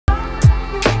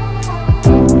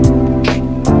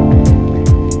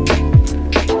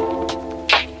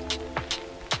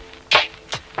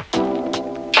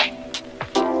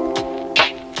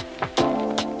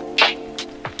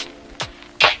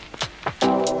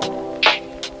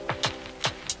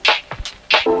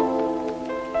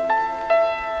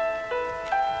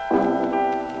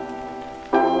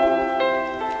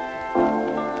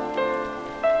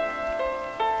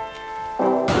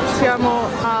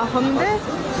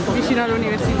vicino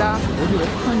all'università.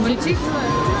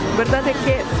 Guardate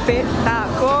che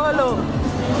spettacolo!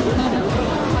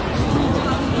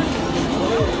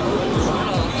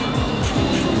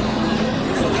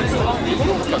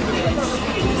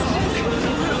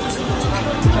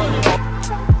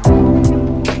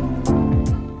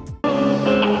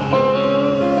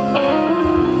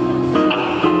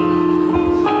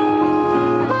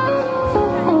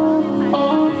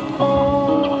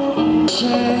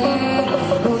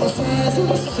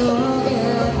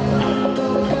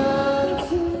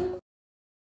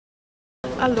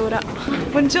 Allora,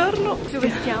 buongiorno,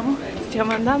 dove stiamo?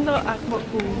 Stiamo andando a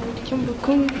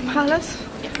Gyeongbokgung Palace.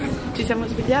 Ci siamo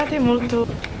svegliate molto...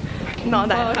 No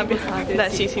dai,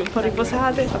 sì, un po'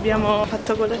 riposate. Abbiamo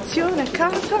fatto colazione a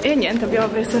casa e niente, abbiamo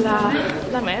preso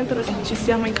la metro, ci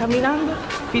stiamo incamminando,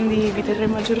 quindi vi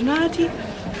terremo aggiornati,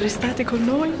 restate con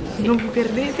noi, non vi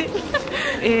perdete.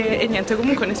 E niente,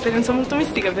 comunque è un'esperienza molto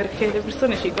mistica perché le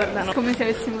persone ci guardano come se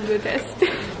avessimo due teste,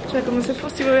 cioè come se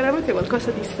fossimo veramente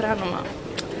qualcosa di strano, ma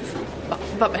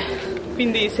vabbè.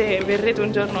 Quindi se verrete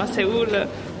un giorno a Seoul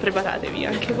preparatevi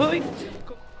anche voi.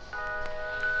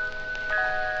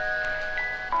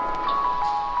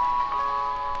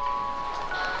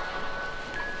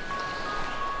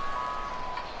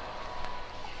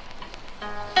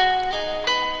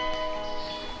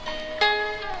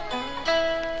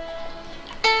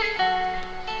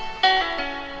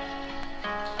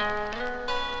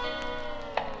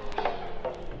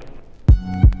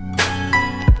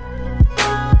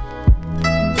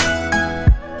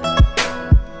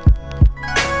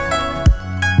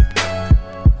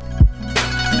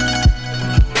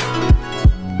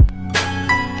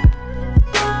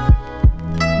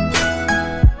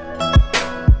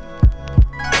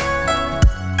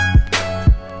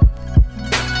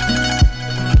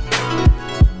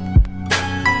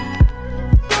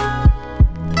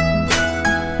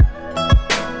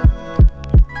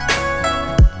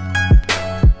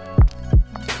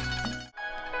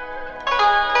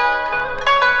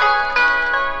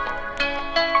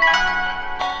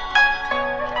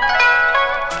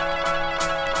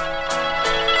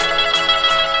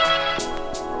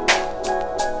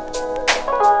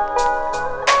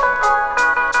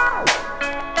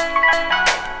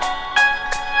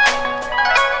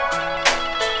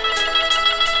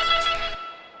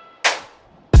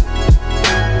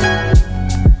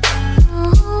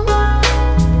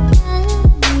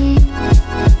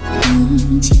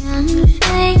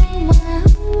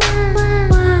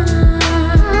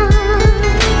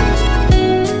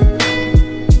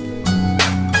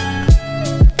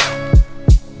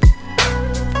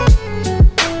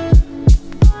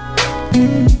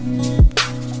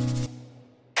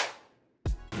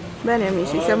 Bene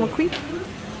amici, siamo qui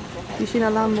vicino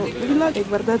all'Ambo Villa e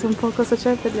guardate un po' cosa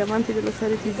c'è per gli amanti della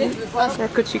serie TV.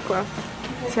 Eccoci qua,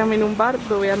 siamo in un bar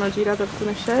dove hanno girato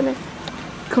alcune scene.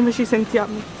 Come ci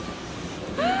sentiamo?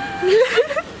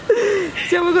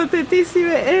 Siamo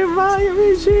contentissime e vai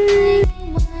amici!